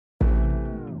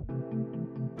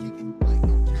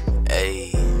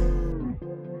Ayy,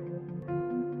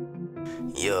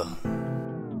 yeah.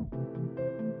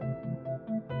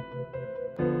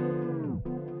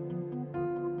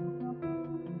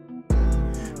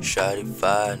 Shawty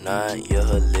 5'9", yeah,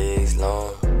 her legs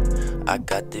long. I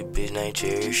got this bitch named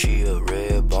Cherry, she a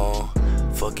red bone.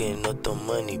 Fucking up the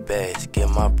money bags, get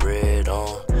my bread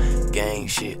on. Gang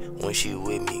shit, when she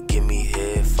with me, give me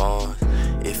headphones.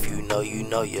 If you know,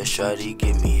 yeah, shawty,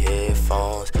 give me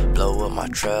headphones. Blow up my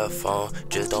trap phone,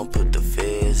 just don't put the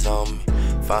feds on me.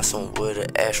 Find some wood or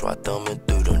ash while thumbing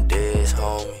through them deads,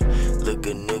 homie. Look a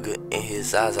nigga in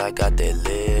his eyes, I got that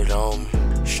lead on me.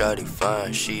 Shawty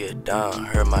fine, she a dime,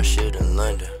 heard my shit in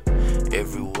London.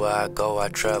 Everywhere I go, I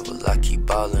travel, I keep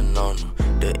ballin' on them.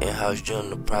 The in-house gym,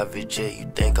 the private jet,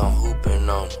 you think I'm hooping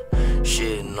on them.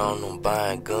 Shitting on them,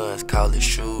 buying guns, call it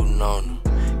shooting on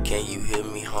them. Can you hear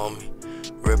me, homie?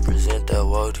 Represent that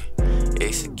woody,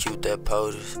 execute that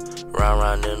POTUS,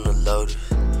 round in the Lotus.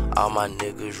 All my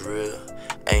niggas real,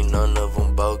 ain't none of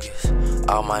them bogus.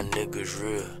 All my niggas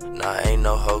real, nah, ain't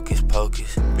no hocus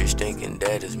pocus. Bitch thinking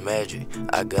that is magic,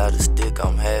 I got a stick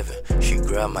I'm having. She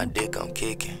grab my dick, I'm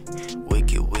kicking.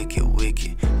 Wicked, wicked,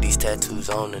 wicked. These tattoos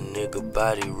on a nigga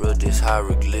body, real this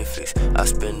hieroglyphics. I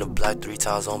spin the block 3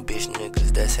 times on bitch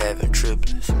niggas that's having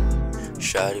triplets.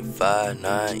 Shawty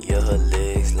 5'9", yeah, her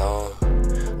legs long.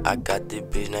 I got this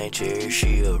bitch named Cherry,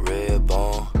 she a red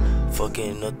bone.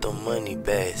 Fucking up the money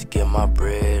bags, get my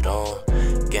bread on.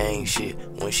 Gang shit,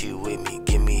 when she with me,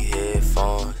 give me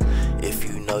headphones. If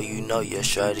you know, yeah,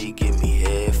 shawty, give me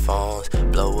headphones.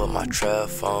 Blow up my trap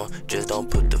phone, just don't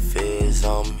put the feds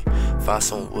on me. Find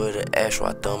some wood or ash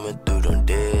while thumbing through them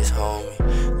deads,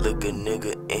 homie. Look a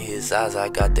nigga in his eyes, I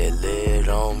got that lead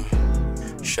on me.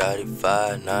 Shawty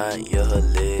 5'9", yeah, her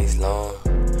legs long.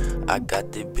 I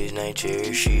got this bitch named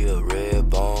Cherry, she a red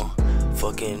bone.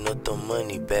 Fucking up the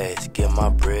money bags, get my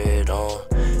bread on.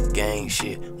 Gang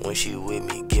shit, when she with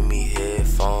me, give me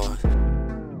headphones.